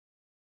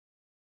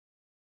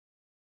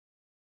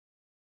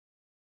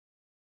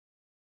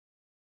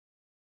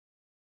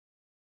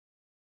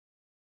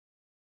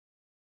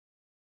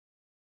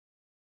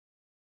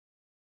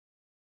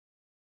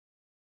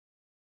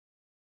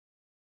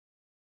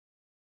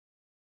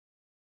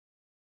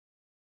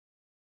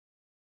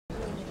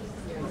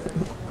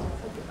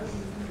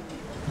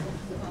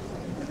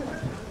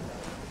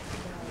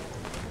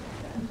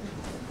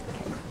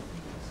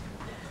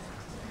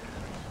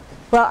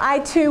Well, I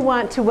too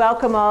want to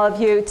welcome all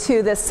of you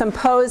to this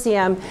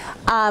symposium.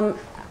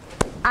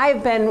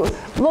 I've been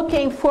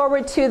looking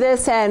forward to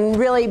this and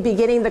really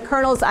beginning the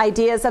Colonel's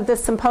ideas of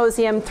this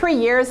symposium 3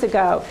 years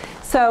ago.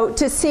 So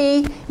to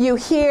see you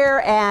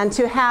here and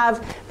to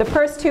have the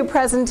first two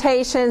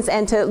presentations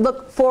and to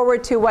look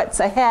forward to what's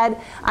ahead,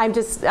 I'm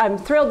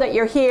thrilled that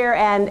you're here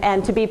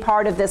and to be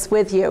part of this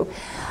with you.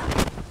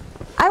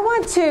 I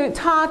want to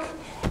talk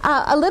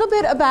a little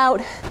bit about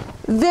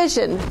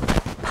vision,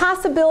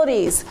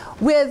 possibilities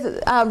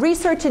with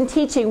research and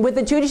teaching with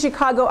the Judy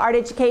Chicago Art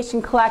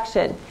Education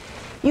Collection.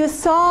 You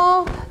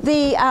saw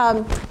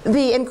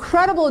the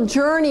incredible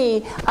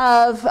journey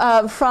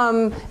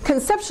from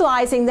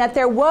conceptualizing that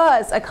there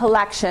was a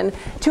collection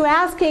to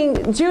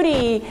asking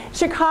Judy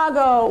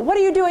Chicago, what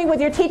are you doing with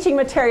your teaching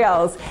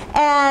materials?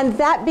 And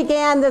that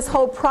began this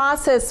whole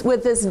process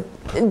with this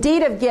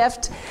deed of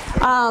gift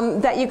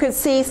that you could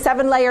see,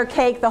 7-layer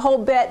cake, the whole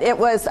bit. It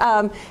was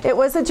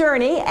a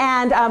journey,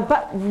 and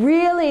but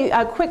really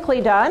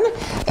quickly done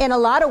in a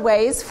lot of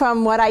ways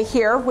from what I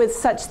hear with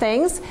such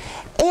things.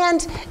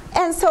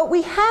 And so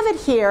we have it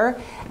here,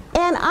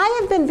 and I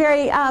have been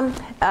very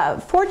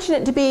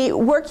fortunate to be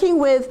working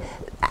with,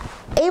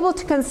 able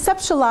to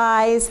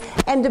conceptualize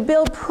and to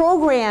build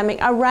programming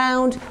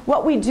around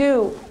what we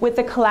do with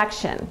the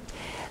collection.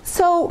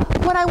 So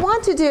what I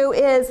want to do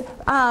is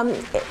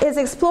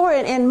explore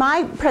in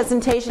my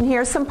presentation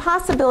here some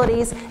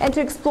possibilities and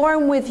to explore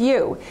them with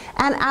you.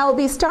 And I'll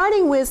be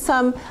starting with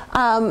some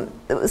of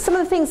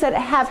the things that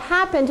have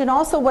happened, and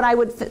also what I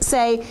would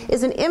say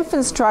is an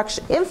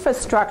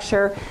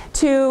infrastructure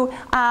to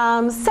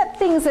set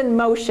things in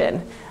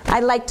motion. I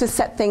like to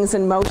set things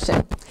in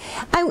motion.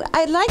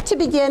 I'd like to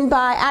begin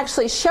by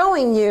actually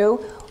showing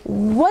you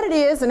what it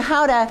is and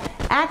how to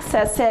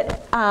access it,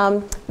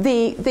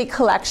 the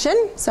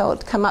collection. So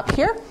it'll come up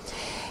here.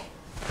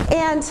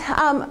 And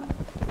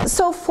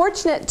so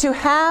fortunate to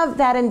have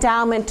that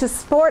endowment to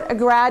support a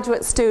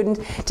graduate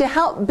student to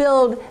help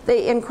build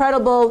the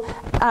incredible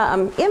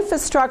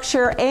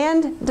infrastructure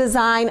and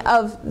design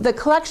of the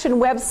collection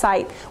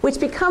website, which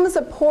becomes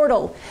a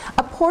portal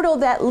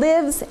that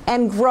lives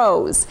and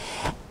grows.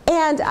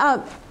 And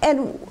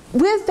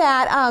with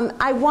that,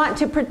 I want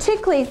to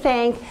particularly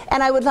thank,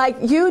 and I would like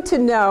you to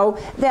know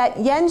that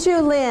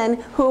Yenju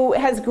Lin, who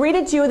has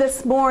greeted you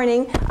this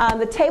morning,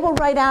 the table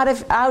right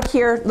out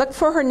here, look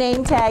for her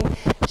name tag.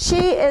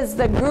 She is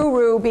the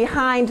guru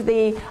behind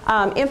the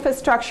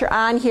infrastructure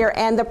on here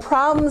and the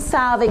problem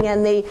solving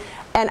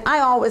and I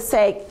always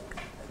say,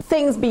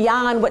 things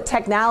beyond what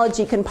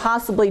technology can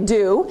possibly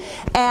do.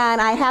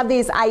 And I have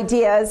these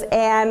ideas,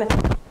 and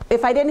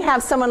if I didn't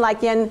have someone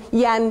like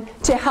Yen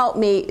to help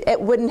me, it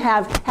wouldn't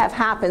have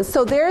happened.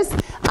 So there's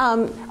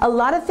a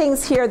lot of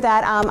things here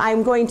that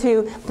I'm going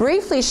to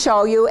briefly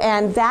show you,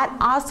 and that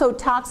also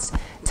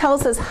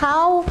tells us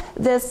how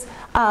this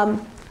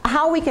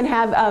how we can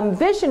have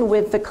vision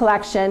with the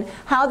collection,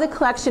 how the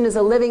collection is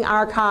a living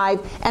archive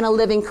and a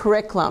living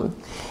curriculum.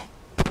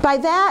 By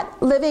that,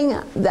 living,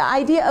 the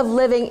idea of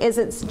living is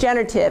it's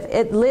generative.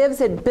 It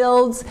lives, it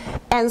builds,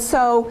 and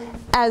so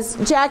as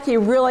Jackie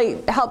really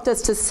helped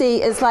us to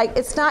see, is like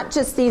it's not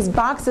just these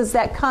boxes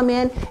that come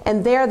in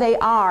and there they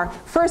are.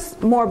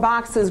 First, more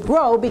boxes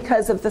grow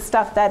because of the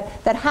stuff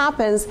that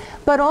happens,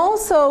 but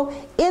also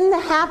in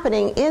the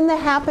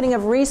happening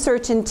of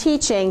research and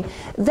teaching,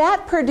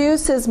 that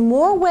produces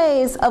more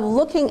ways of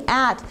looking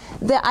at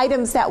the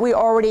items that we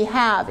already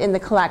have in the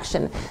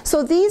collection.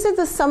 So these are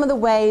some of the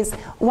ways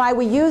why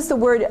we use the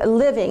word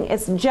living.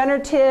 It's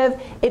generative,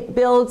 it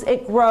builds,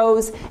 it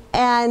grows,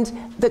 and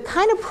the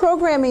kind of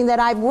programming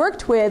that I've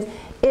worked with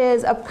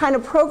is a kind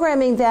of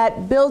programming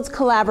that builds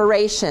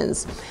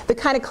collaborations. The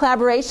kind of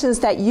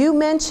collaborations that you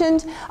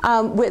mentioned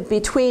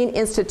between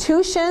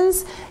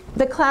institutions.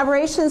 The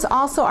collaborations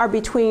also are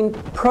between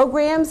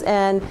programs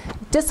and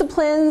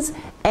disciplines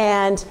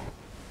and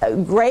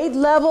grade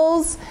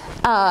levels.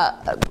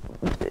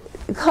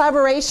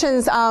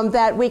 Collaborations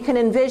that we can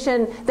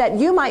envision, that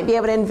you might be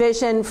able to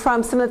envision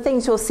from some of the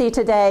things you'll see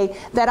today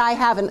that I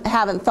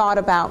haven't thought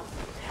about.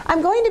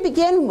 I'm going to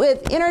begin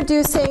with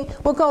introducing,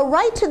 we'll go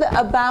right to the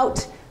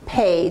About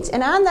page.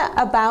 And on the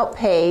About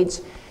page,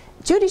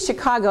 Judy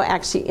Chicago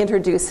actually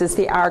introduces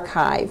the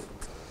archive.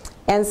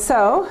 And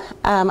so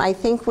I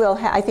think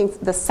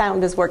the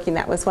sound is working.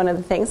 That was one of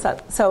the things.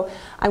 So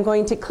I'm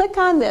going to click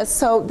on this.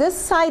 So this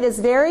site is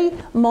very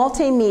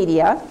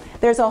multimedia.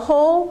 There's a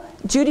whole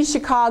Judy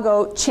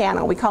Chicago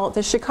channel. We call it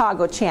the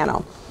Chicago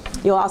channel.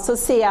 You'll also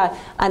see an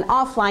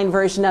offline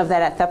version of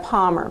that at the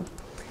Palmer.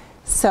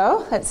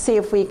 So let's see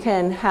if we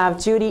can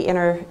have Judy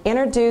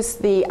introduce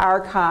the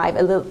archive,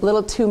 a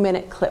little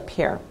 2-minute clip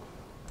here.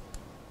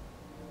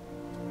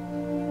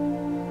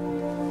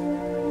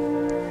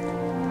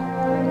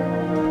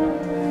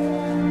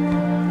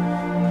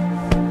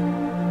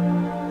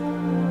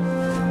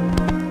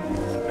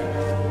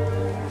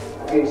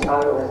 Judy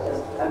Chicago was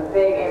just a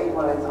big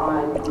influence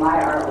on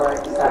my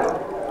artwork, so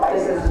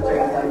this is a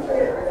dream come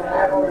true.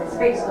 I'm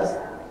speechless.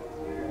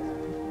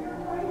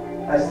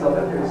 I still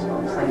have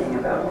goosebumps thinking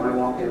about when I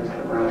walked into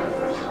the room the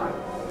first time.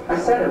 I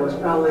said, it was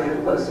probably the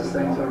closest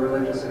thing to a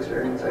religious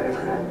experience I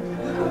ever had.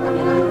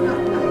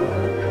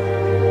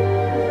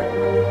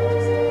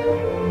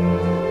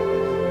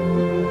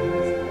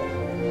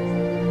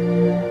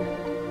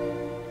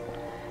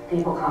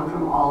 People come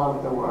from all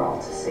over the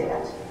world to see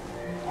it.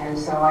 And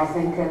so I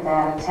think that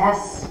that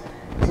attests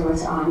to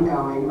its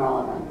ongoing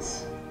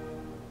relevance.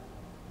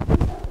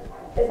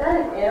 Is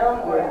that an M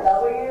or a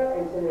W?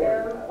 It's an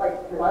M,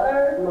 like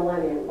mother?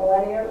 Millennium.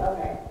 Millennium?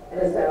 Okay. In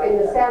the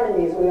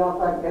 70s, we all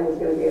thought there was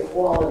going to be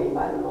equality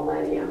by the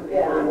millennium.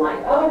 Yeah. And I'm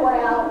like, oh,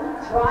 well,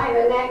 try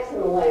the next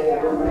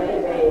millennium,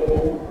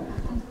 maybe.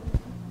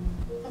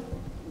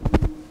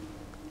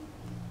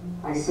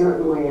 I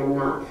certainly am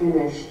not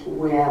finished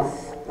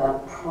with the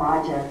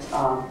project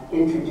of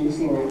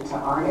introducing it to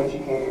art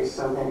educators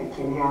so that it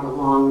can have a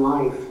long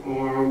life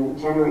and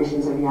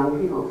generations of young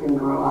people can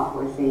grow up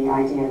with the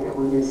idea that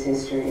women's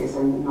history is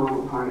a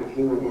normal part of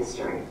human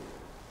history.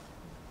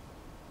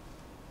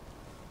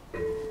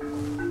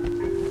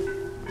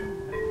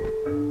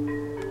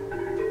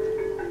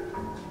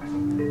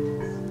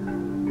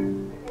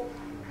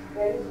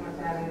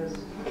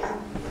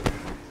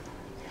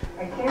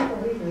 I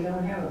can't believe we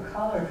don't have a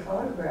color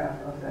photograph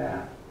of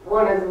that.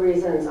 One of the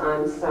reasons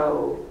I'm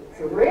so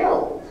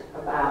thrilled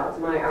about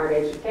my art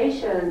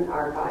education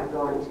archive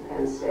going to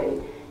Penn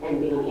State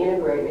and being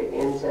integrated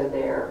into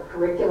their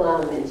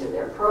curriculum, into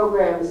their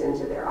programs,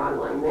 into their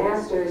online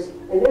masters.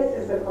 And this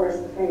is, of course,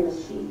 the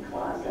famous sheet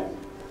closet.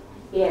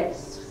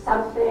 It's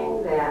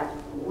something that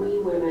we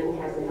women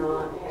have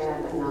not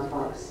had enough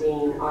of,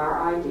 seeing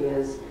our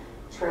ideas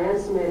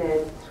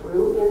transmitted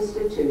through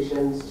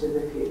institutions to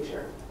the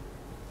future.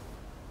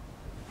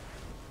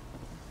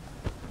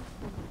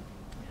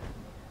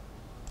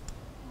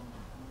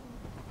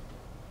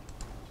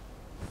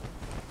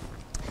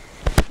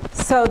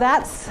 So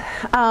that's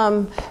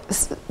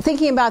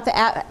thinking about the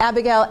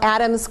Abigail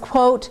Adams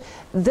quote.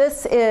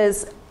 This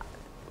is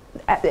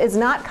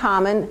not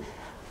common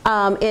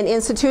in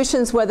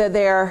institutions, whether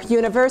they're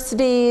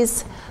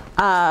universities,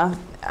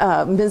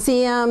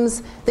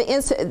 museums.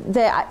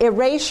 The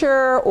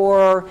erasure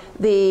or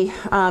the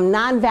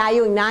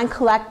non-valuing,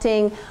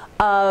 non-collecting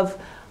of,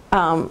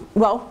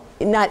 well,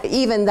 not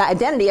even the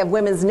identity of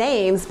women's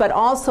names, but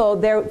also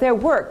their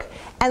work.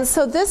 And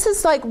so this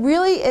is like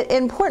really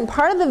important.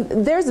 Part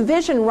of there's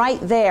vision right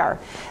there.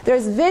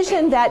 There's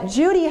vision that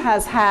Judy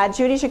has had,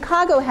 Judy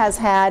Chicago has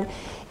had,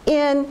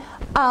 in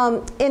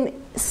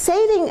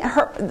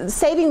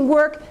saving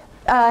work,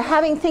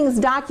 having things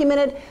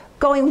documented,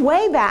 going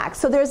way back.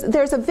 So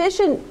there's a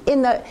vision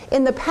in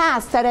the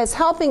past that is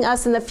helping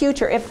us in the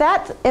future. If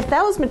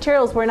those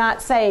materials were not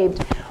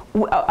saved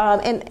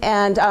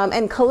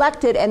and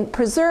collected and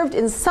preserved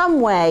in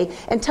some way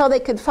until they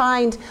could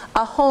find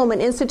a home, an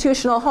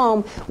institutional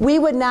home, we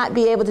would not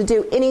be able to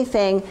do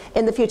anything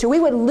in the future. We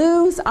would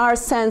lose our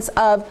sense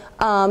of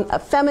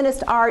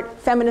feminist art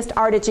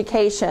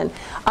education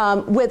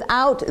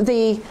without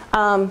the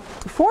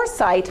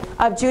foresight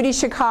of Judy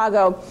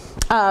Chicago.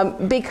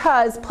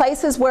 Because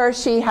places where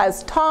she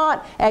has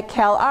taught at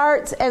Cal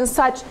Arts and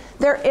such,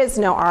 there is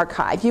no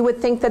archive. You would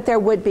think that there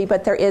would be,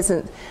 but there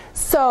isn't.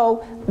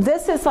 So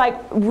this is like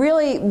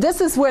really, this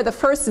is where the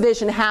first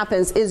vision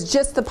happens, is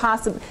just the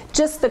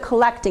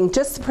collecting,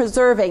 just the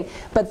preserving,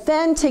 but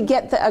then to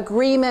get the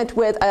agreement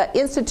with an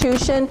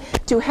institution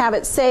to have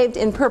it saved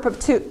in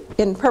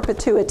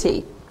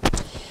perpetuity.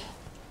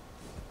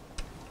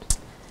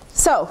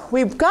 So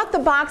we've got the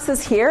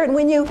boxes here, and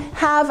when you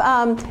have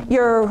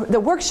the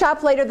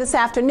workshop later this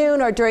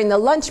afternoon or during the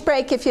lunch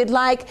break, if you'd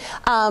like,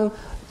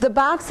 the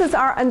boxes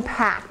are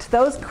unpacked.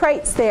 Those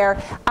crates there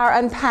are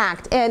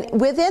unpacked, and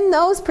within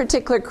those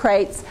particular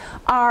crates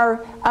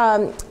are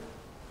a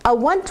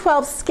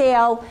 1/12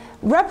 scale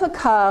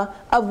replica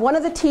of one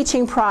of the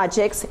teaching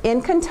projects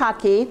in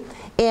Kentucky.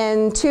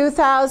 In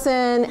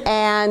 2001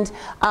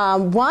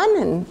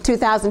 and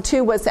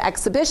 2002 was the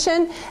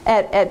exhibition.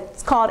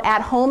 It's called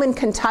At Home in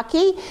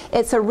Kentucky.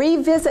 It's a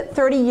revisit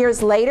 30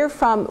 years later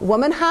from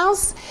Woman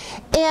House.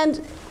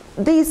 And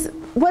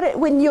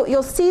when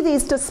you'll see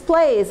these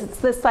displays, it's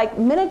this like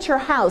miniature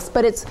house,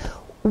 but it's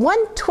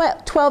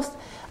 1/12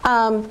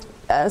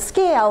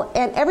 scale,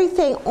 and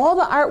everything, all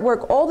the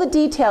artwork, all the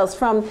details,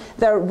 from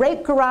the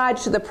rape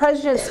garage to the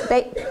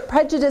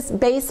prejudice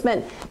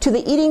basement to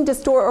the eating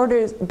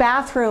disorders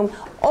bathroom,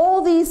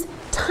 all these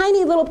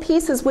tiny little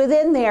pieces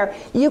within there,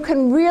 you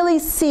can really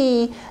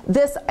see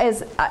this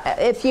as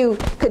if you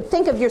could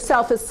think of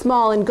yourself as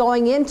small and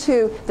going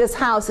into this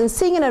house and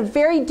seeing in a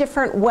very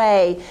different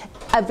way,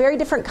 a very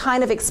different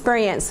kind of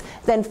experience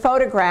than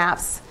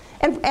photographs.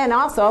 And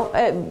also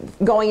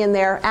going in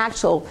there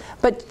actual.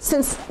 But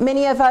since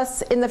many of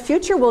us in the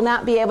future will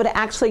not be able to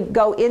actually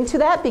go into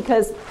that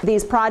because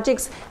these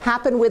projects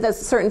happen with a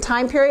certain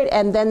time period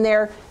and then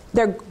they're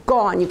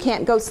gone. You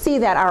can't go see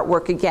that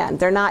artwork again.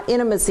 They're not in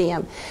a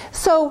museum.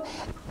 So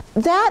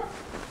that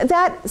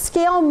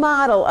scale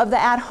model of the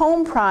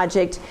at-home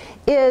project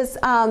is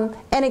an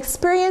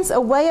experience, a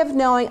way of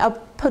knowing, a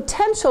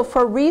potential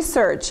for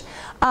research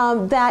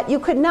that you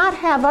could not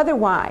have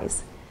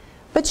otherwise.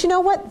 But you know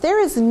what? There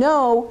is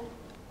no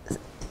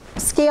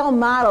scale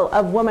model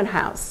of Woman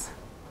House.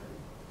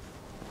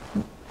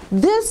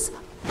 This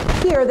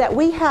here that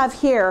we have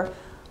here,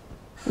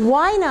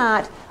 why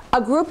not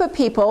a group of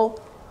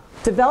people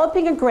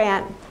developing a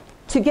grant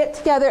to get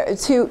together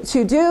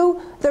to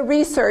do the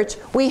research?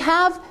 We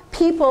have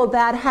people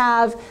that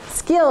have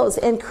skills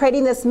in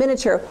creating this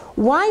miniature.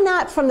 Why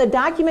not from the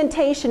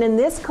documentation in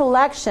this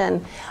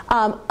collection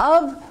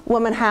of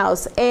Woman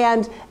House,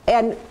 and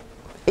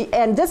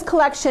this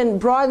collection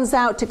broadens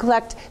out to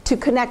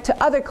connect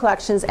to other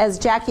collections, as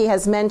Jackie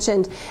has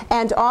mentioned,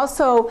 and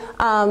also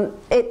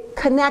it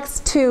connects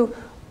to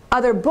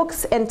other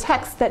books and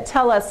texts that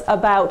tell us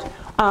about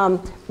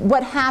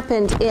what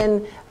happened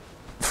in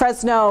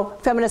Fresno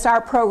Feminist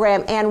Art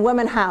Program and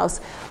Women House.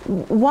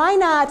 Why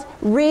not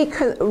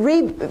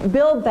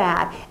rebuild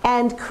that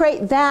and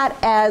create that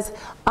as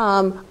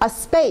a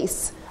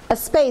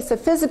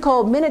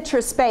physical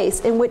miniature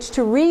space in which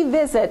to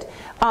revisit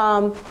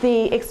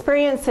the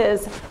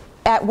experiences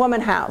at Woman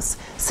House.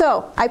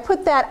 So I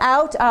put that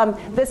out.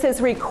 This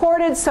is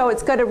recorded, so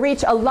it's going to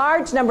reach a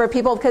large number of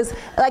people because,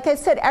 like I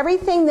said,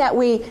 everything that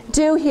we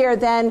do here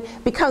then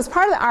becomes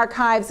part of the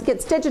archives,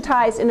 gets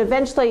digitized, and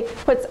eventually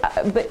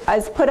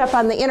is put up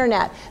on the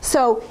internet.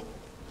 So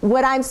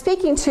what I'm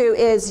speaking to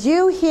is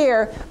you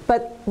here,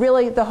 but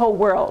really the whole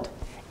world.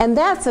 And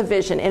that's a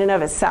vision in and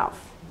of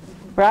itself.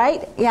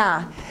 Right?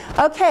 Yeah.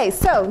 Okay,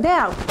 so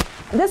now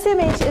this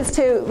image is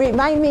to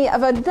remind me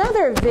of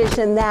another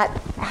vision that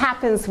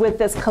happens with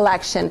this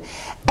collection.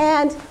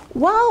 And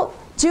while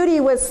Judy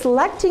was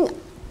selecting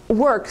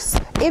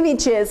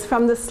images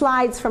from the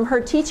slides from her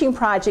teaching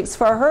projects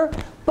for her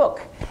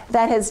book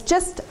that has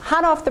just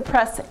hot off the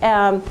press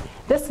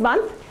this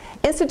month,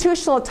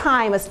 Institutional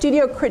Time, a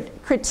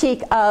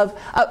critique of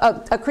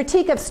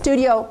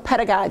studio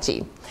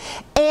pedagogy.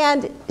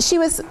 And she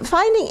was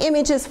finding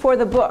images for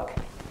the book.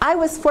 I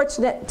was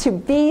fortunate to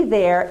be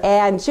there,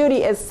 and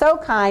Judy is so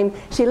kind.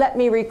 She let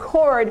me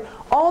record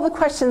all the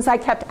questions I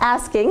kept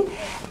asking.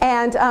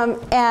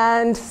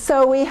 And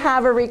so we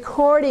have a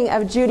recording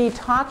of Judy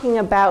talking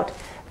about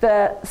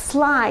the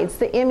slides,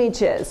 the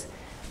images.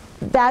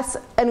 That's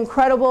an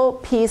incredible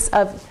piece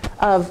of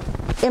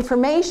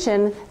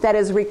information that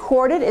is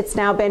recorded. It's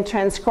now been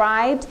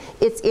transcribed.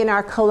 It's in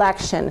our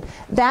collection.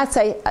 That's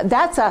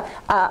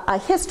a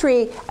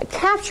history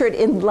captured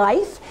in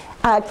life.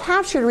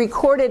 Captured,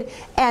 recorded,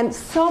 and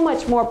so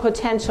much more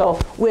potential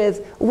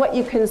with what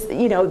you can,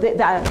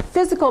 the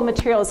physical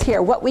materials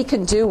here, what we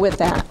can do with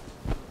that.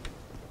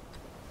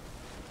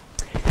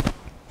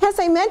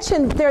 As I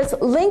mentioned, there's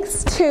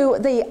links to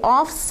the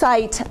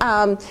off-site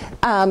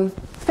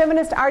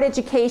feminist art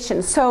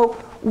education. So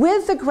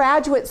with the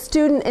graduate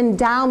student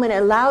endowment, it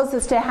allows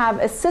us to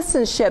have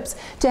assistantships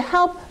to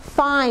help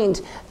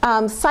find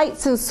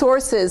sites and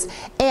sources.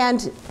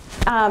 And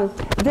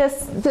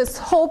this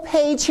whole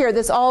page here,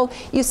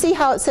 you see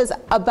how it says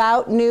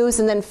about, news,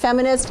 and then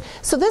feminist.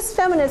 So this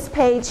feminist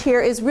page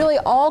here is really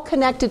all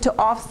connected to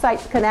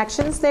off-site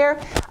connections there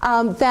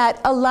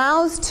that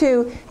allows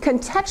to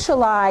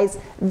contextualize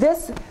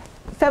this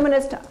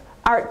feminist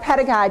art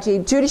pedagogy,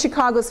 Judy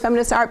Chicago's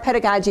feminist art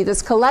pedagogy,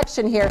 this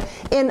collection here,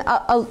 in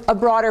a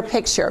broader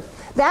picture.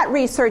 That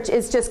research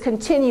is just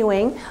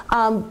continuing.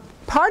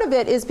 Part of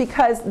it is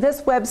because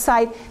this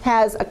website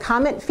has a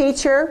comment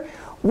feature.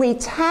 We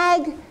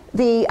tag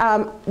the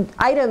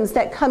items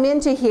that come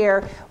into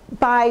here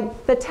by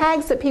the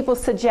tags that people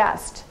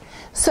suggest.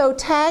 So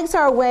tags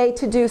are a way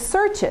to do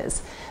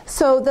searches.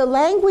 So the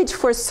language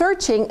for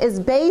searching is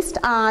based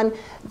on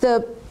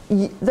the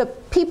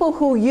people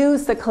who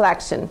use the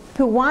collection,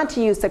 who want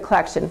to use the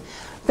collection.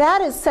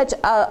 That is such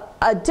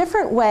a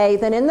different way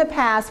than in the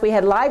past. We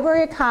had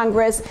Library of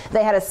Congress.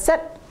 They had a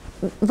set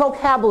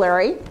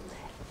vocabulary,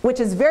 which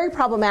is very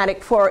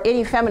problematic for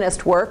any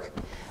feminist work.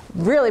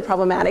 Really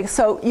problematic.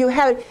 So you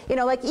have,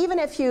 like even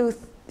if you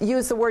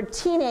use the word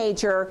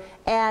teenager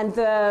and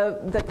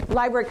the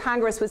Library of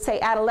Congress would say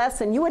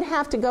adolescent, you would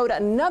have to go to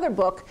another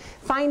book,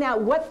 find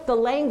out what the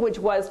language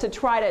was to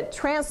try to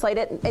translate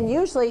it, and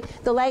usually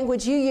the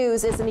language you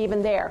use isn't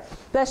even there,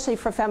 especially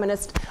for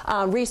feminist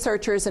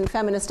researchers and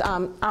feminist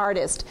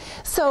artists.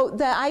 So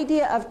the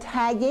idea of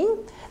tagging,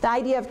 the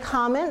idea of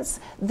comments,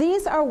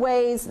 these are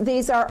ways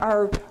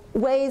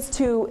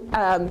to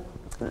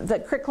the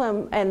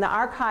curriculum and the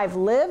archive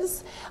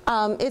lives.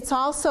 It's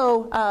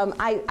also,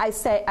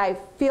 I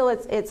feel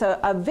it's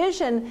a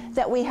vision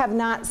that we have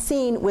not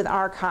seen with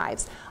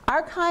archives.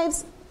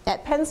 Archives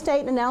at Penn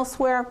State and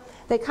elsewhere,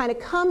 they kind of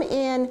come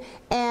in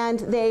and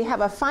they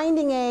have a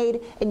finding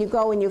aid, and you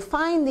go and you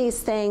find these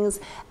things,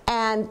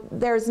 and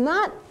there's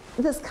not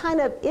this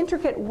kind of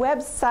intricate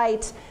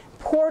website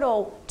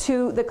portal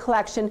to the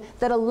collection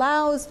that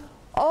allows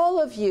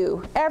all of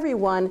you,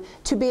 everyone,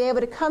 to be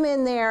able to come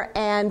in there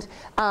and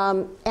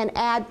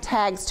add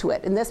tags to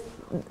it. And this,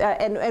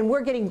 and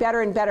we're getting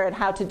better and better at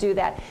how to do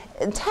that.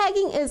 And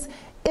tagging is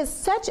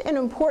such an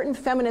important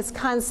feminist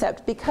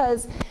concept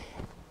because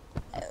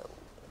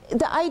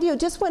the idea,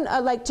 just when,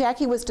 like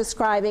Jackie was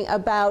describing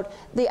about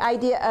the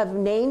idea of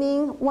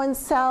naming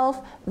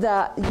oneself,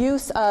 the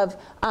use of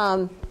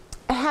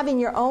having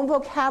your own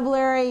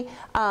vocabulary,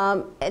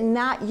 and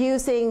not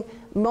using,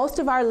 most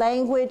of our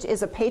language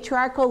is a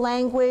patriarchal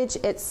language.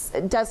 It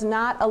does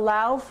not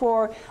allow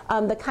for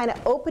the kind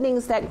of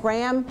openings that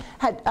Graham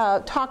had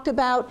talked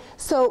about.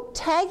 So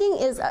tagging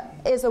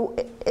is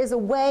a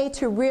way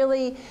to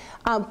really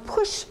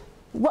push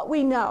what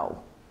we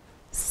know,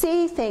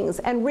 see things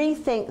and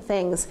rethink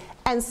things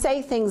and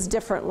say things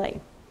differently.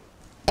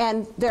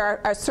 And there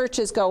are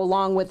searches go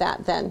along with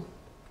that then.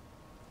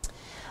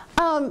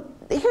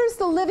 Here's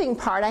the living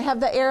part. I have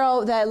the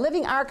arrow, the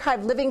living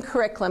archive, living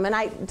curriculum, and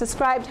I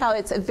described how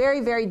it's a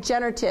very, very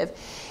generative.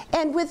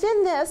 And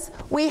within this,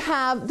 we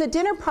have the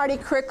dinner party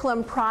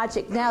curriculum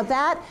project. Now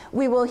that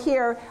we will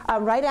hear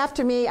right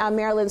after me,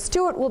 Marilyn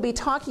Stewart will be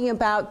talking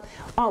about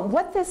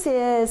what this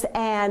is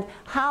and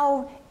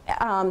how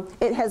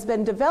it has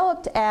been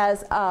developed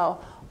as a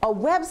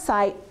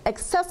website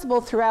accessible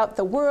throughout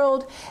the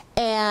world,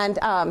 and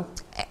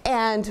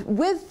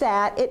with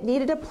that, it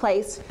needed a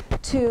place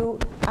to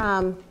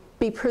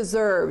be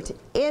preserved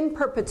in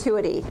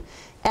perpetuity.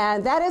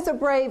 And that is a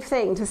brave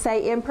thing to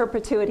say, in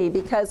perpetuity,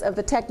 because of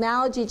the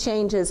technology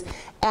changes.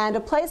 And a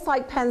place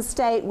like Penn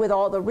State, with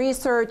all the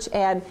research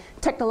and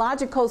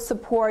technological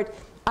support,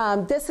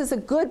 this is a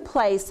good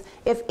place,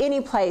 if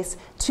any place,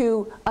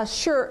 to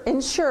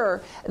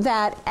ensure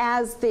that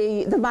as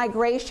the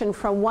migration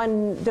from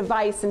one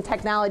device and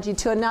technology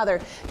to another,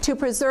 to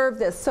preserve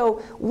this.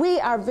 So we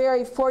are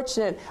very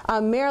fortunate.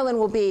 Marilyn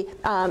will be,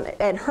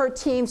 and her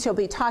team, she'll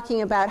be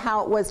talking about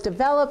how it was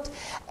developed,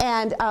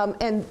 and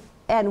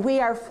we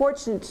are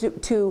fortunate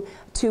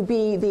to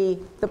be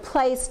the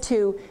place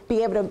to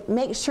be able to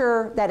make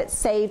sure that it's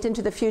saved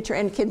into the future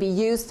and can be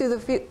used through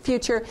the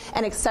future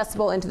and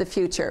accessible into the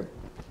future.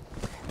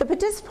 The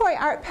participatory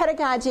art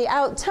pedagogy,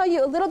 I'll tell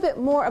you a little bit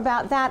more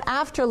about that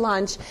after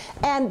lunch,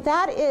 and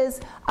that is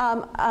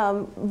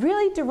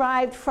really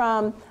derived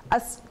from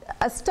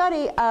a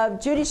study of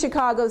Judy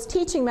Chicago's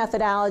teaching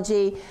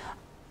methodology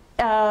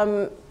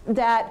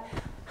that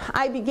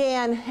I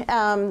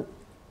began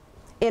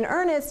in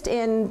earnest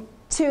in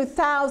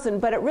 2000,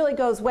 but it really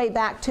goes way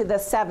back to the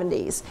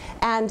 70s,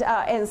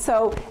 and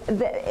so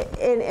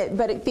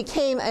but it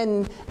became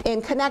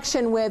in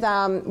connection with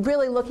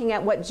really looking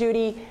at what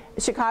Judy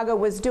Chicago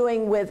was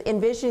doing with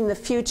envisioning the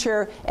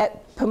future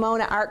at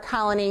Pomona Art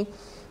Colony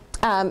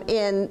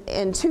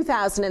in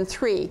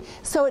 2003.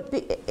 So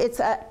it's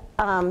a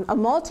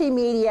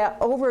multimedia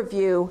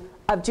overview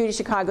of Judy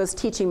Chicago's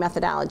teaching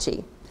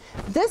methodology.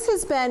 This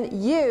has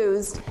been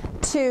used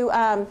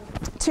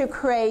to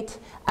create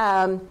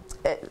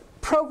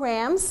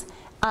programs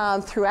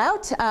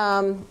throughout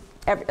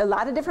a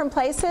lot of different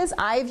places.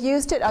 I've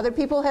used it, other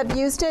people have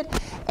used it,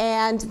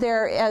 and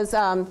there is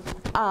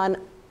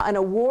an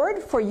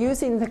award for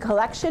using the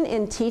collection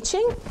in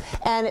teaching,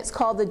 and it's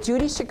called the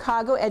Judy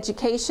Chicago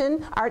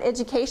Art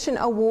Education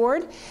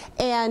Award,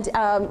 and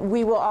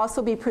we will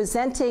also be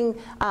presenting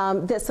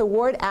this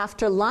award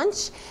after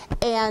lunch,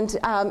 and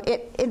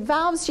it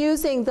involves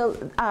using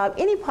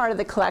any part of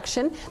the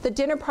collection, the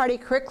dinner party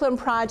curriculum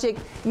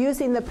project,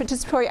 using the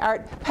participatory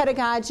art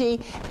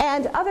pedagogy,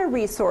 and other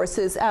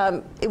resources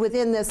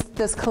within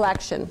this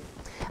collection.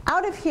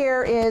 Out of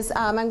here is,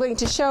 I'm going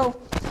to show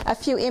a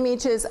few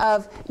images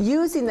of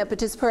using the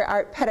participatory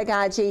art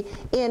pedagogy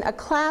in a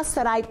class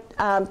that I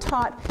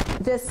taught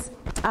this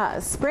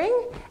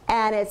spring,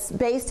 and it's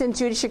based in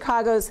Judy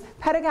Chicago's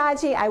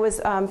pedagogy. I was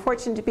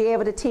fortunate to be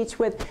able to teach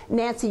with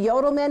Nancy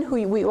Yodelman,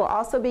 who we will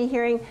also be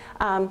hearing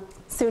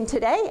soon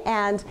today,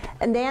 and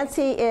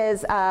Nancy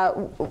is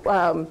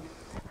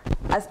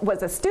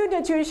was a student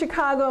at Judy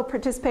Chicago,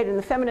 participated in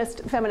the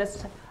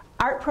feminist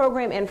art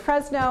program in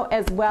Fresno,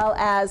 as well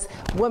as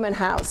Women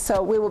House.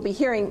 So we will be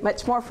hearing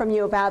much more from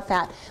you about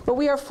that. But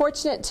we are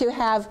fortunate to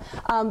have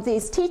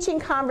these teaching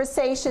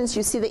conversations.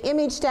 You see the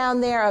image down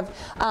there of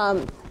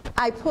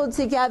I pulled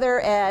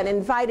together and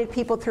invited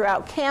people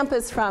throughout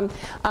campus, from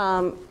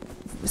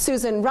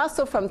Susan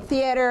Russell from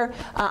theater,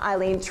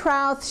 Eileen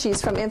Trouth,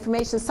 she's from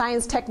information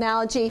science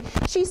technology.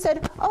 She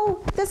said,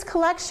 oh, this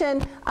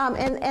collection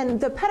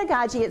and the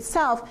pedagogy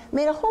itself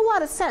made a whole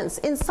lot of sense.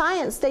 In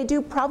science, they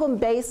do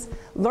problem-based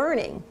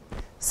learning.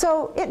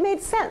 So it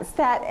made sense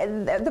that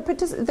the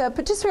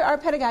participatory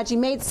art pedagogy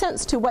made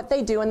sense to what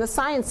they do in the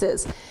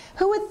sciences.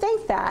 Who would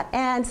think that?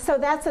 And so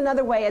that's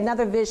another way,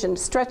 another vision,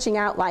 stretching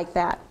out like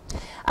that.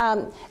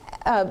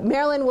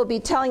 Marilyn will be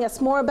telling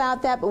us more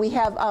about that, but we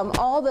have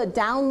all the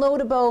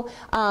downloadable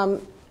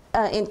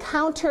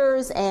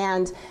encounters,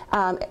 and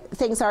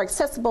things are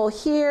accessible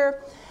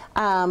here.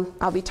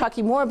 I'll be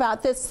talking more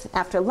about this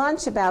after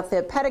lunch, about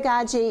the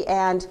pedagogy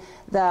and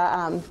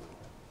the,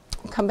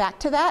 come back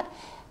to that,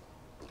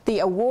 the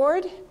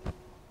award.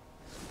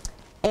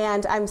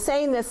 And I'm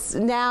saying this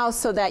now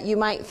so that you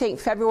might think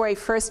February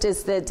 1st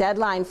is the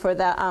deadline for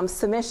the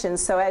submission.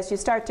 So as you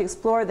start to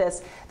explore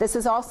this, this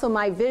is also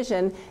my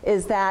vision,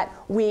 is that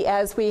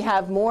as we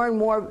have more and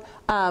more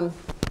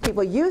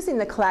people using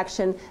the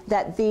collection,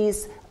 that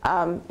these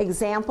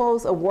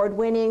examples,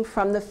 award-winning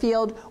from the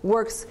field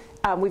works,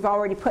 we've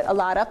already put a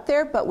lot up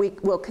there, but we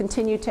will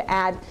continue to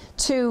add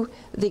to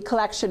the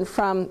collection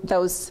from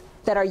those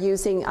that are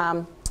using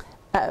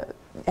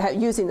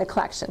the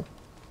collection.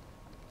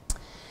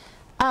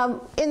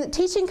 In the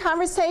teaching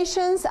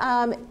conversations,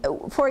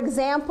 for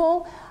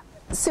example,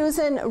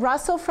 Susan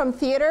Russell from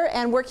theater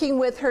and working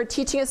with her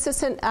teaching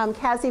assistant,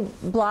 Cassie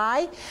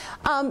Bly.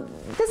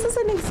 This is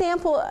an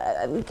example,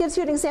 gives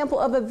you an example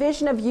of a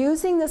vision of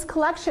using this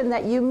collection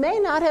that you may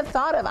not have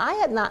thought of. I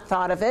had not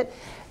thought of it.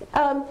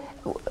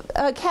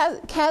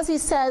 Cassie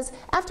says,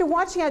 after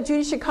watching how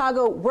Judy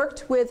Chicago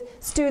worked with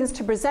students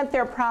to present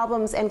their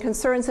problems and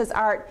concerns as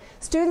art,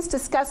 students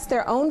discussed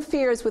their own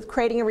fears with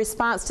creating a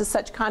response to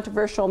such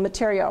controversial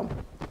material.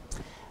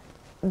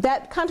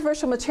 That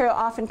controversial material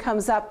often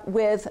comes up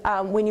with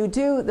when you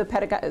do the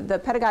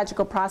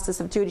pedagogical process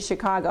of Judy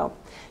Chicago.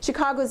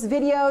 Chicago's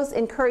videos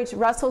encourage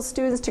Russell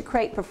students to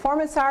create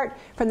performance art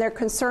from their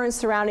concerns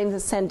surrounding the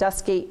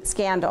Sandusky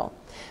scandal.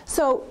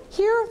 So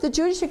here, the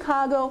Judy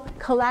Chicago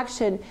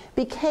collection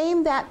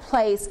became that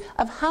place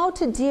of how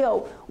to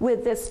deal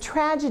with this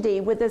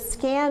tragedy, with this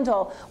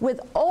scandal,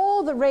 with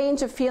all the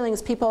range of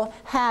feelings people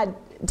had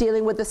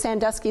dealing with the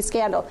Sandusky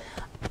scandal.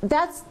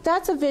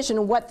 That's a vision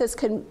of what this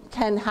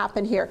can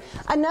happen here.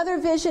 Another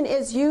vision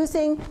is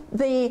using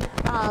the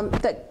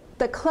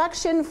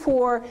collection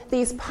for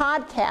these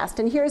podcasts.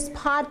 And here's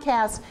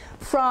podcasts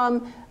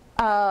from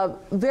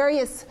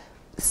various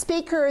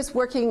speakers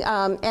working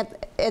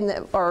at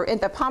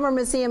the Palmer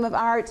Museum of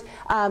Art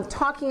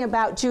talking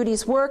about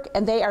Judy's work,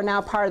 and they are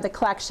now part of the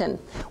collection.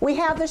 We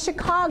have the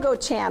Chicago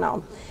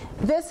Channel.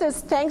 This is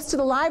thanks to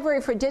the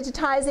library for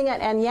digitizing it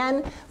and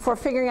Yen for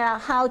figuring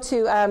out how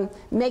to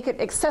make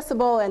it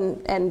accessible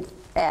and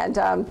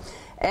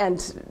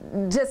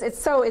just it's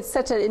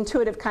such an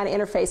intuitive kind of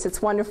interface.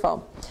 It's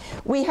wonderful.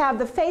 We have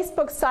the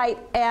Facebook site,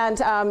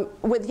 and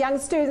with young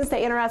students,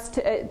 they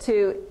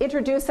to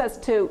introduce us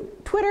to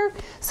Twitter.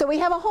 So we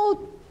have a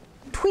whole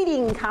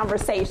tweeting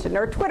conversation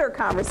or Twitter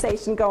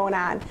conversation going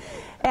on,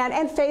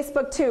 and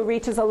Facebook too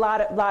reaches a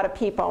lot of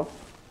people.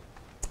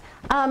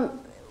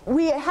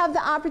 We have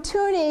the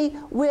opportunity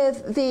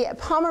with the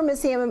Palmer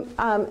Museum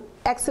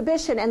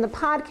exhibition and the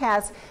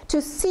podcast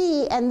to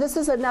see, and this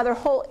is another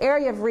whole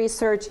area of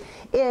research,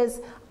 is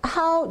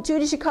how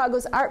Judy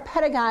Chicago's art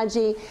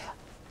pedagogy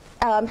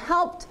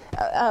helped.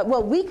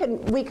 Well, we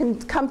can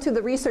come to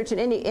the research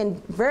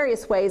in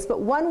various ways,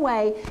 but one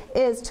way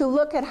is to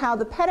look at how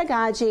the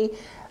pedagogy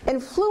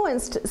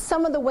influenced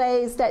some of the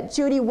ways that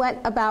Judy went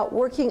about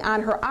working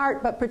on her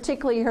art, but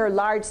particularly her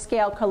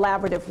large-scale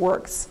collaborative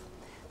works.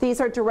 These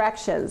are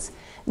directions.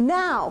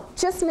 Now,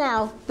 just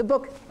now, the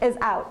book is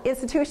out,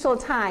 Institutional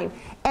Time.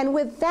 And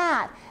with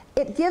that,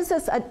 it gives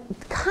us a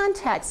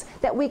context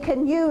that we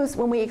can use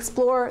when we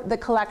explore the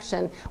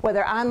collection,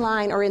 whether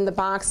online or in the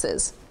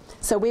boxes.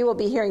 So we will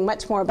be hearing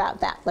much more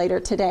about that later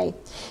today.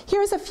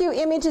 Here's a few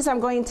images I'm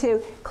going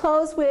to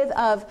close with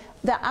of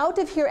the Out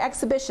of Here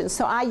exhibition.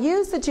 So I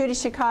used the Judy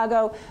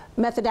Chicago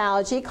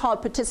methodology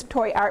called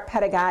participatory art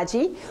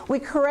pedagogy. We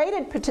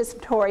created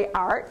participatory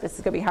art, this is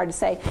going to be hard to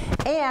say,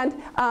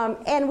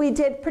 and we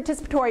did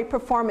participatory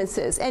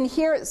performances. And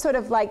here, sort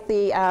of like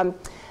the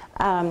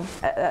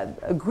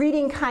a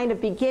greeting kind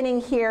of beginning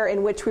here,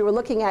 in which we were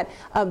looking at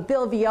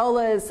Bill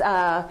Viola's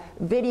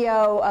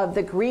video of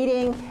the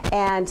greeting,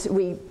 and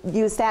we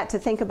used that to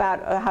think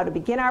about how to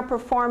begin our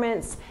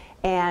performance,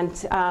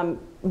 and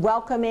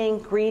welcoming,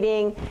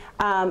 greeting.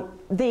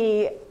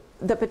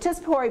 The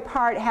participatory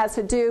part has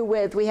to do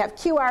with, we have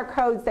QR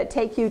codes that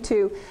take you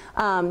to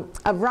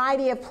a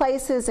variety of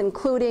places,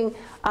 including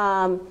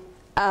a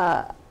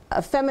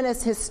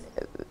feminist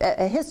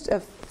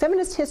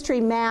history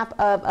map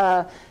of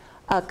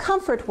a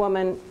comfort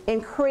woman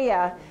in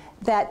Korea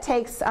that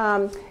takes,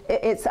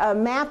 it's a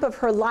map of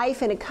her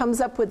life, and it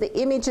comes up with the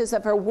images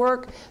of her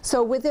work.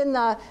 So within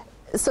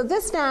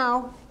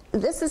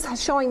this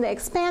is showing the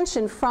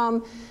expansion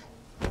from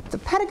the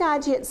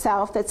pedagogy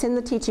itself that's in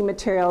the teaching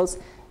materials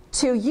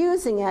to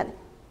using it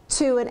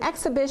to an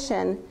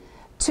exhibition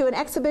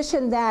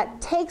that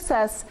takes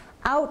us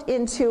out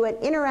into an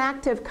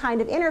interactive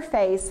kind of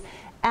interface,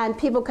 and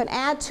people can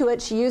add to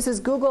it. She uses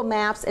Google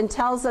Maps and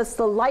tells us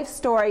the life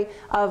story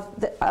of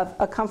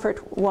a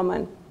comfort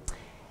woman.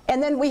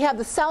 And then we have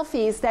the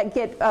selfies that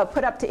get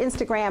put up to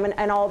Instagram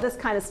and all this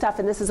kind of stuff,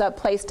 and this is a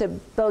place to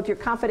build your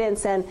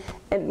confidence, and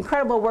an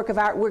incredible work of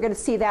art. We're going to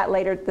see that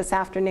later this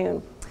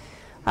afternoon.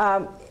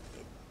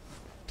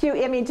 Few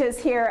images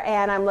here,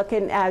 and I'm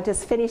looking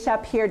just finish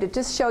up here to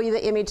just show you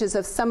the images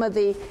of some of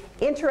the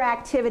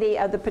interactivity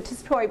of the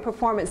participatory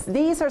performance.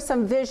 These are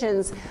some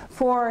visions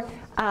for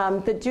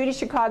the Judy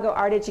Chicago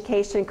Art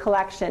Education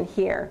collection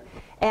here.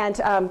 And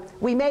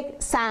we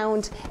make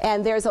sound,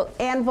 and there's an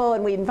anvil,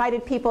 and we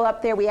invited people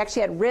up there. We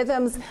actually had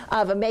rhythms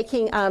of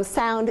making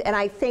sound, and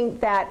I think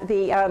that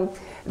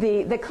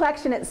the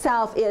collection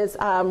itself is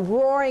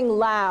roaring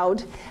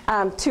loud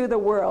to the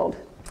world.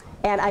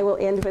 And I will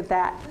end with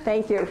that.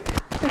 Thank you.